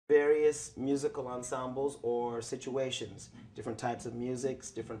various musical ensembles or situations, different types of musics,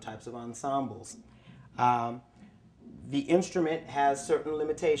 different types of ensembles. The instrument has certain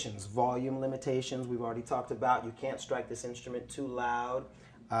limitations, volume limitations we've already talked about. You can't strike this instrument too loud.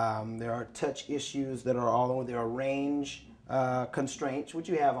 There are touch issues that are all over. There are range constraints, which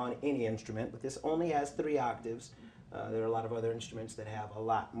you have on any instrument, but this only has 3 octaves. There are a lot of other instruments that have a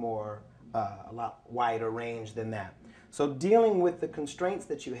lot more, a lot wider range than that. So dealing with the constraints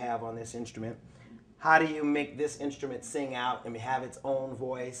that you have on this instrument, how do you make this instrument sing out and have its own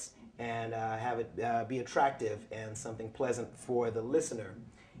voice and have it be attractive and something pleasant for the listener?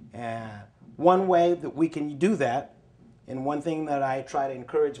 And one way that we can do that, and one thing that I try to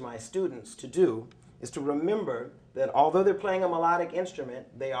encourage my students to do, is to remember that although they're playing a melodic instrument,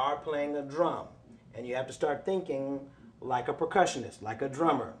 they are playing a drum. And you have to start thinking like a percussionist, like a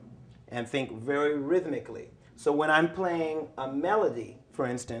drummer, and think very rhythmically. So when I'm playing a melody, for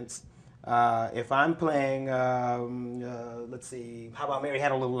instance, if I'm playing, let's see, how about Mary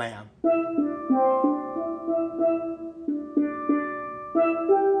Had a Little Lamb?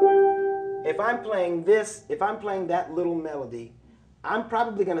 If I'm playing this, if I'm playing that little melody, I'm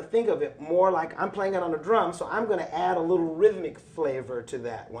probably going to think of it more like I'm playing it on a drum, so I'm going to add a little rhythmic flavor to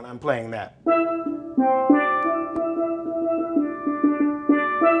that when I'm playing that.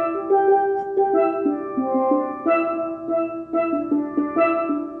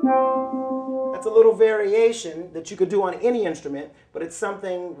 That's a little variation that you could do on any instrument, but it's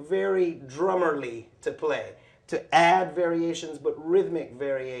something very drummerly to play, to add variations, but rhythmic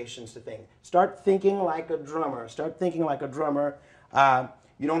variations to things. Start thinking like a drummer. Start thinking like a drummer.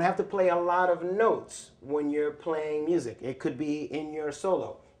 You don't have to play a lot of notes when you're playing music. It could be in your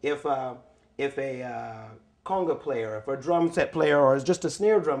solo. If a conga player, if a drum set player, or is just a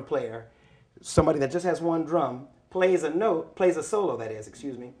snare drum player, somebody that just has one drum, plays a note, plays a solo, that is,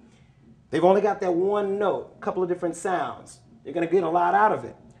 excuse me, they've only got that one note, a couple of different sounds. You're going to get a lot out of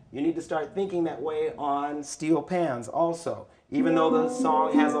it. You need to start thinking that way on steel pans also. Even though the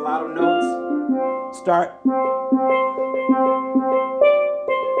song has a lot of notes, start.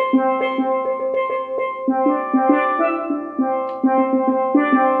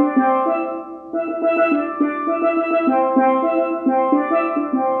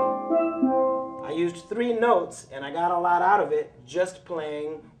 I used 3 notes and I got a lot out of it just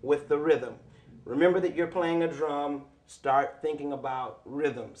playing with the rhythm. Remember that you're playing a drum. Start thinking about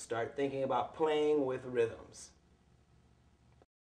rhythms. Start thinking about playing with rhythms.